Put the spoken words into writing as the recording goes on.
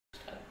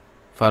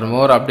For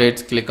more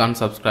updates, click on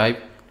subscribe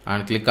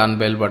and click on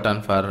bell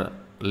button for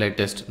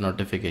latest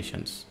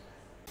notifications.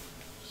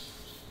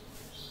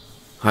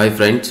 Hi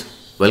friends,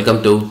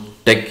 welcome to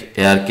Tech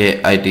ARK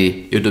IT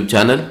YouTube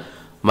channel.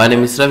 My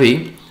name is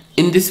Ravi.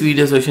 In this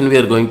video session, we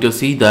are going to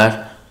see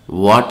that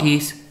what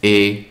is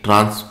a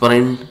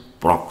transparent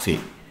proxy.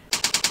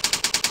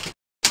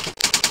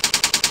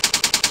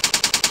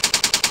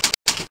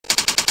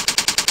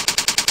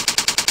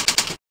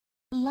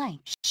 Like,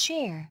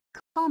 share,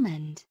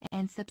 comment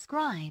and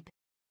subscribe.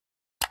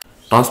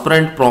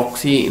 Transparent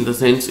proxy, in the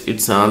sense,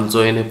 it's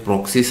also in a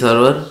proxy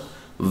server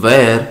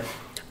where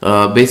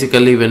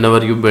basically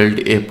whenever you build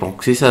a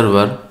proxy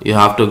server, you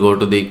have to go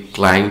to the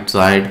client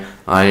side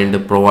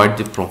and provide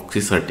the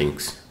proxy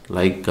settings.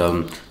 Like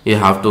you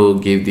have to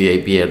give the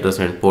IP address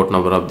and port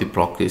number of the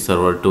proxy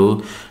server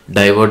to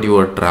divert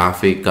your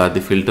traffic,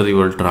 the filter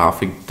your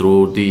traffic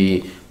through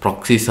the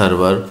proxy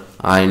server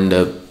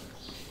and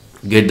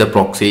get the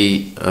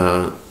proxy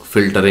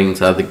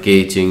filterings or the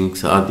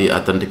cachings or the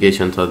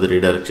authentications or the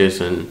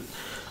redirection,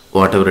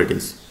 whatever it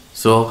is.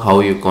 So how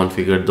you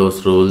configure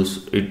those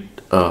rules, it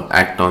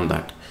act on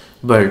that.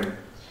 But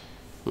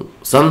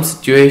some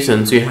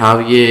situations you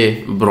have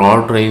a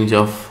broad range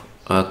of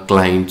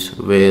clients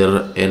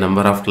where a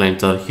number of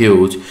clients are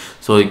huge,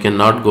 so you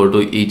cannot go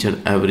to each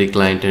and every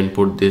client and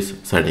put these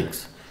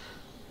settings.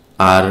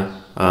 Or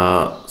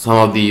some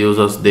of the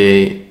users,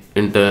 they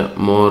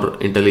more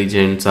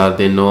intelligent, or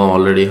they know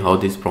already how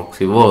this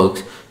proxy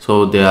works,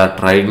 so they are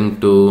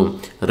trying to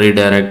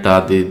redirect,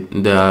 or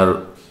they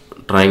are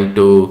trying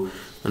to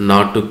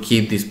not to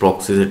keep these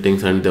proxy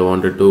settings and they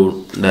wanted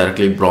to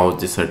directly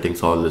browse the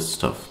settings, all this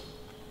stuff.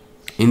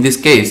 In this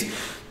case,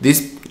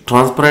 these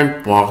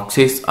transparent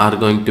proxies are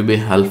going to be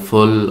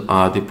helpful.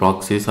 The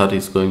proxies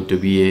is going to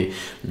be a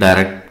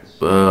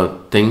direct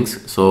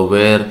things. So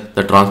where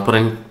the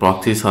transparent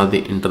proxies are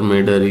the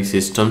intermediary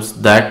systems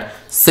that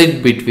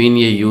sit between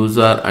a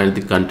user and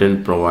the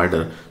content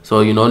provider.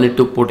 So you don't need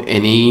to put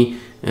any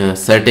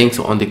settings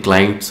on the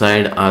client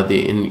side, or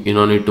you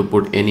don't need to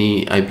put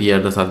any IP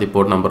address or the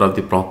port number of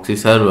the proxy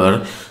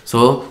server.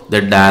 So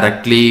they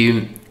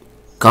directly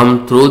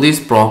come through this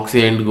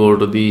proxy and go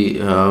to the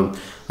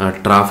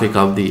traffic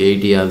of the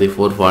 80 or the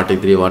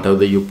 443, whatever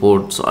the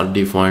ports are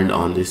defined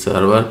on the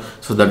server.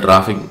 So the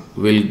traffic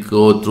will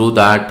go through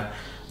that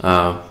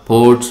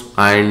ports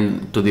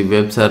and to the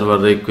web server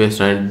request,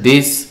 and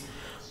this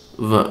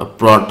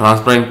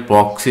transparent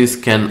proxies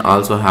can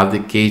also have the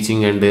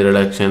caching and the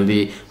reduction,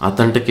 the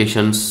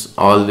authentications,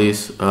 all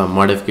this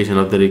modification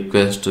of the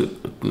request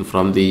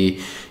from the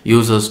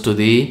users to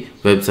the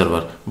web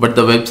server. But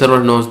the web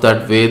server knows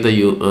that where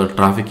the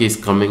traffic is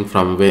coming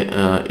from,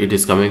 where it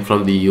is coming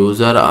from the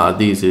user, or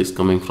this is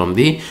coming from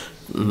the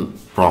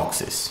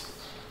proxies.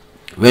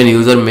 When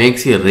user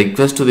makes a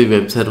request to the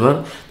web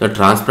server, the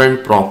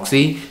transparent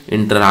proxy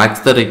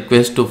interacts the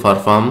request to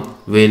perform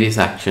various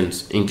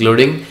actions,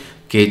 including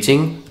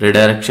caching,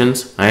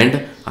 redirections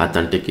and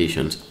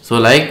authentications. So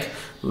like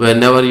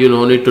whenever you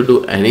don't need to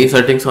do any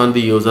settings on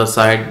the user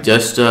side,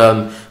 just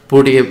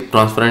put a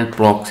transparent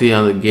proxy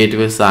on the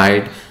gateway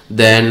side.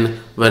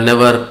 Then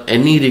whenever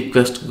any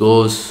request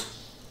goes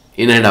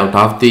in and out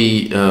of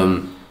the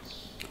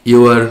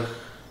your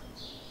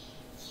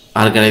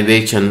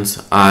organizations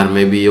or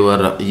maybe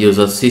your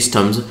user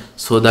systems,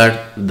 so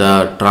that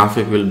the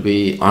traffic will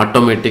be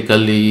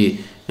automatically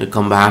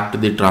come back to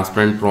the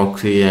transparent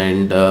proxy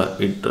and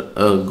it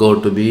go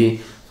to the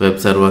web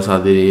servers or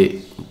the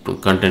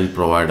content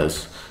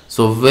providers.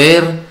 So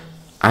where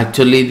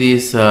actually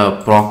these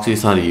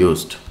proxies are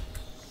used.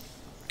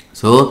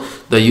 So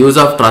the use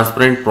of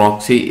transparent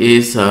proxy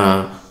is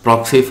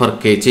proxy for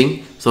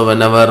caching. So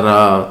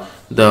whenever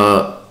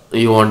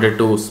you wanted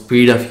to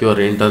speed up your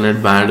internet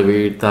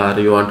bandwidth,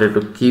 or you wanted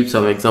to keep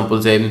some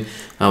examples, in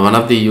one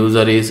of the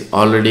user is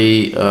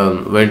already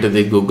went to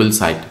the Google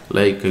site,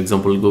 like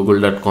example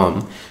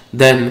google.com,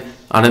 then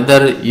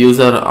another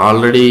user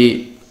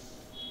already,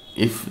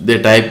 if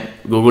they type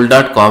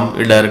google.com,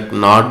 it direct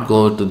not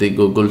go to the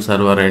Google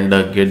server and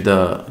get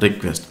the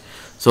request.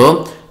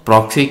 So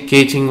proxy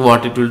caching,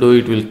 what it will do,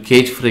 it will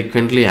cache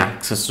frequently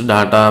accessed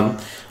data,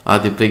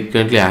 the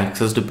frequently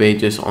accessed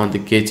pages on the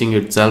caching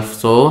itself.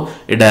 So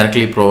it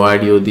directly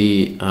provide you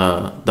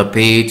the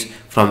page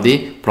from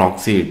the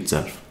proxy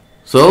itself.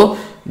 So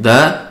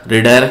the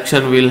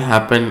redirection will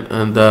happen,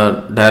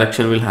 the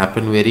direction will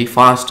happen very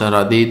fast, or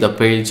the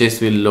pages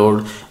will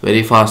load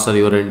very fast, or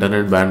your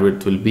internet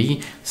bandwidth will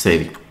be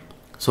saving.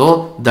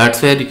 So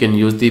that's where you can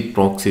use the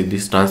proxy,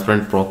 this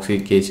transparent proxy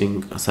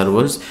caching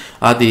servers,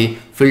 are the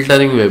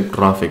filtering web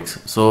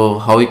traffics. So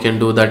how you can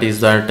do that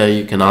is that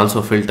you can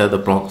also filter the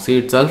proxy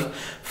itself,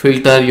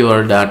 filter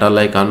your data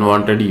like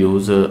unwanted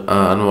user,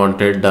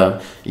 unwanted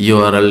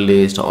URL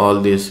list,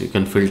 all this you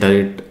can filter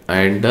it,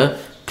 and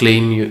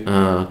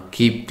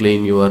keep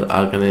clean your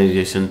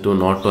organization to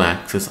not to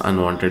access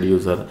unwanted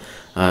user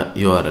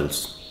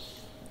URLs.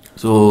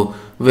 So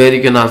where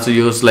you can also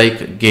use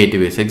like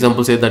gateways.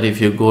 Example say that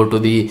if you go to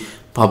the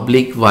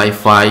public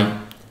Wi-Fi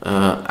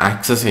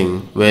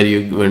accessing, where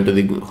you went to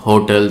the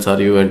hotels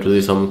or you went to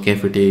the some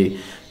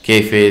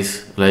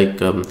cafes like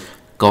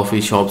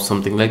coffee shops,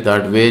 something like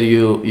that, where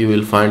you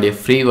will find a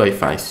free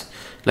Wi-Fi.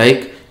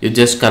 Like you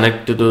just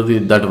connect to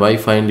that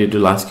Wi-Fi and it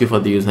will ask you for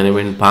the username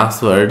and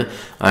password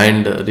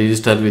and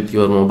register with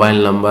your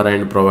mobile number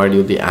and provide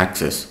you the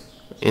access.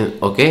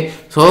 Okay,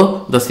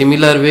 so the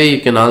similar way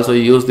you can also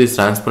use this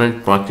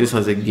transparent proxies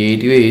as a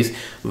gateways,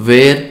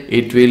 where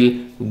it will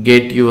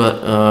get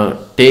your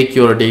take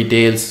your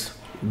details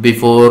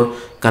before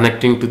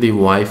connecting to the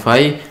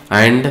Wi-Fi,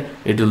 and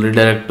it will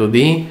redirect to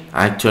the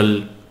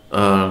actual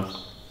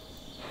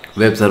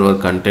web server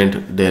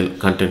content, their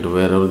content,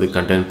 wherever the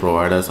content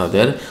providers are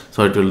there,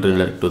 so it will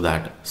redirect to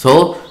that.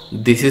 So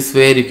this is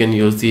where you can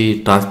use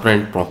the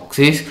transparent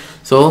proxies.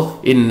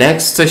 So in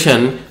next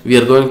session we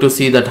are going to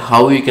see that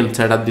how you can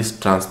set up this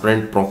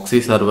transparent proxy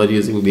server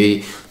using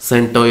the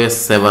CentOS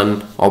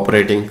 7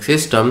 operating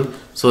system,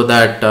 so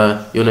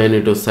that you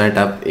need to set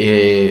up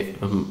a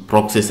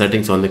proxy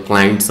settings on the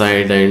client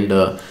side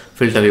and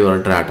filter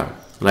your data.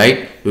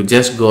 Right, you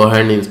just go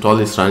ahead and install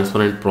this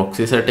transparent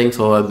proxy settings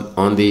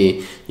on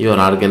the your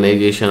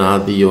organization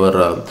or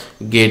your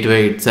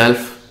gateway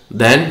itself.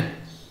 Then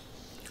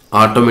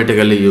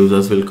automatically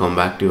users will come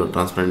back to your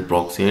transparent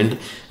proxy and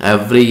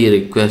every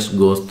request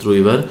goes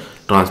through your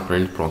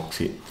transparent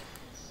proxy.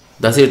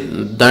 That's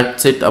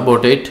it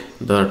about it,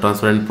 the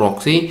transparent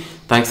proxy.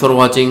 Thanks for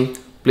watching.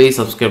 Please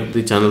subscribe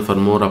to the channel for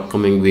more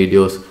upcoming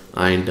videos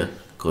and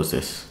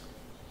courses.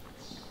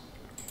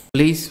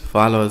 Please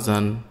follow us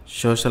on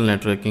social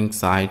networking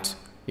sites.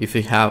 If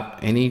you have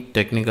any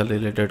technical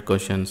related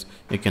questions,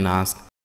 you can ask